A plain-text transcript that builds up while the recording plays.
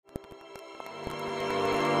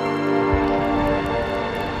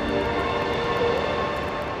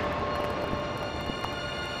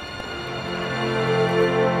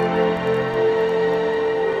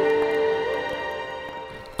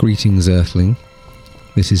Greetings, Earthling.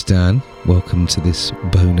 This is Dan. Welcome to this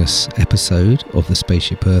bonus episode of the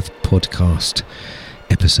Spaceship Earth podcast,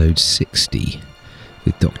 episode 60,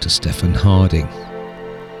 with Dr. Stephan Harding.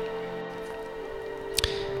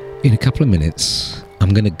 In a couple of minutes, I'm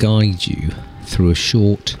going to guide you through a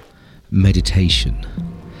short meditation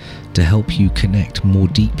to help you connect more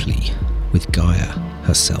deeply with Gaia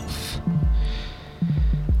herself.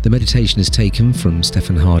 The meditation is taken from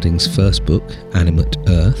Stephan Harding's first book, Animate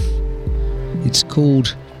Earth. It's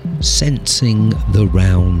called Sensing the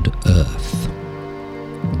Round Earth.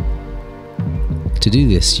 To do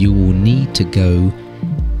this, you will need to go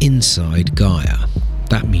inside Gaia.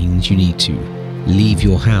 That means you need to leave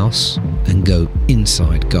your house and go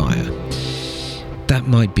inside Gaia. That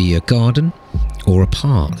might be a garden or a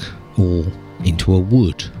park or into a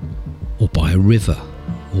wood or by a river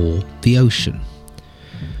or the ocean.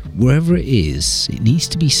 Wherever it is, it needs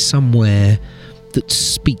to be somewhere that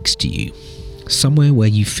speaks to you, somewhere where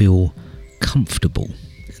you feel comfortable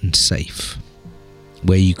and safe,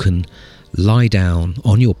 where you can lie down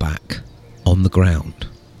on your back on the ground,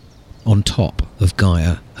 on top of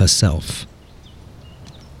Gaia herself.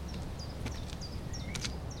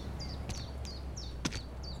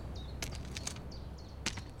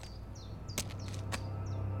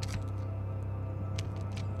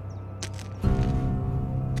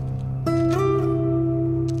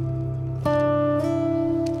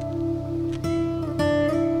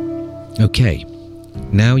 Okay,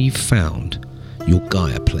 now you've found your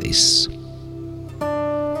Gaia place.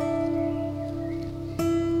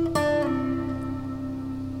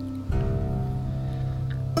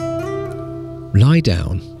 Lie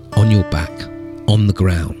down on your back on the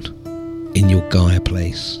ground in your Gaia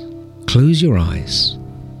place. Close your eyes.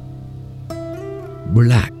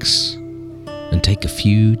 Relax and take a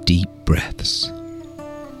few deep breaths.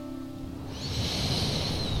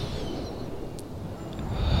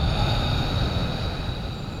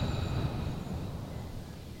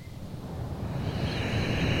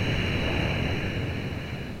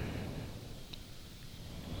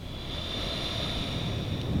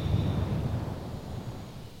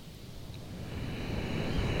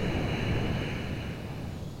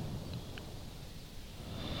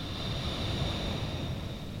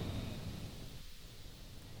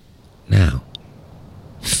 Now,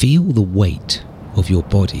 feel the weight of your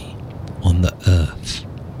body on the earth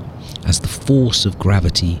as the force of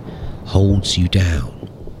gravity holds you down.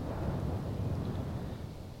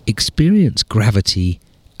 Experience gravity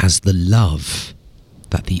as the love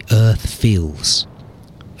that the earth feels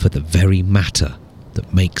for the very matter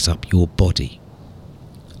that makes up your body.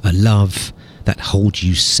 A love that holds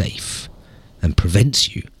you safe and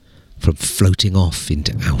prevents you from floating off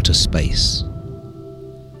into outer space.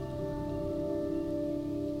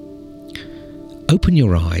 Open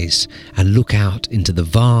your eyes and look out into the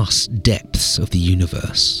vast depths of the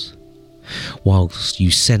universe, whilst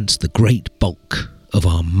you sense the great bulk of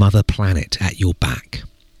our mother planet at your back.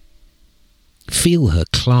 Feel her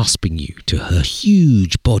clasping you to her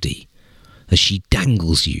huge body as she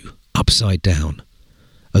dangles you upside down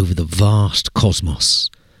over the vast cosmos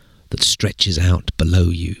that stretches out below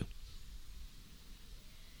you.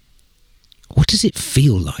 What does it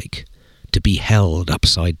feel like to be held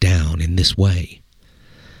upside down in this way?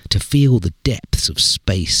 To feel the depths of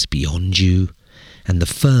space beyond you and the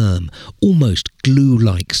firm, almost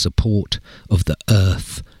glue-like support of the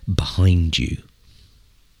earth behind you.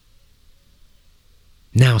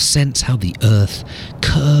 Now sense how the earth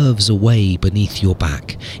curves away beneath your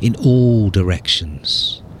back in all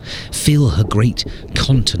directions. Feel her great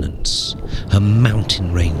continents, her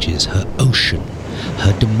mountain ranges, her ocean,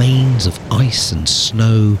 her domains of ice and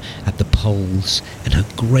snow at the poles, and her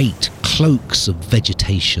great cloaks of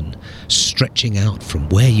vegetation stretching out from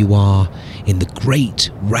where you are in the great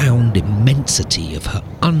round immensity of her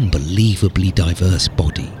unbelievably diverse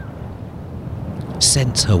body.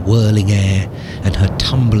 Sense her whirling air and her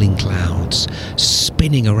tumbling clouds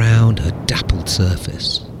spinning around her dappled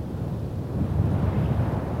surface.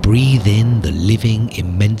 Breathe in the living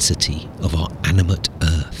immensity of our animate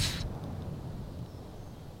earth.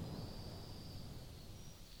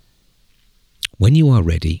 When you are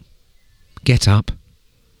ready, get up,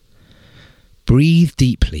 breathe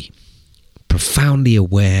deeply, profoundly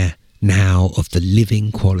aware now of the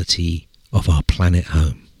living quality of our planet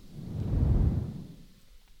home.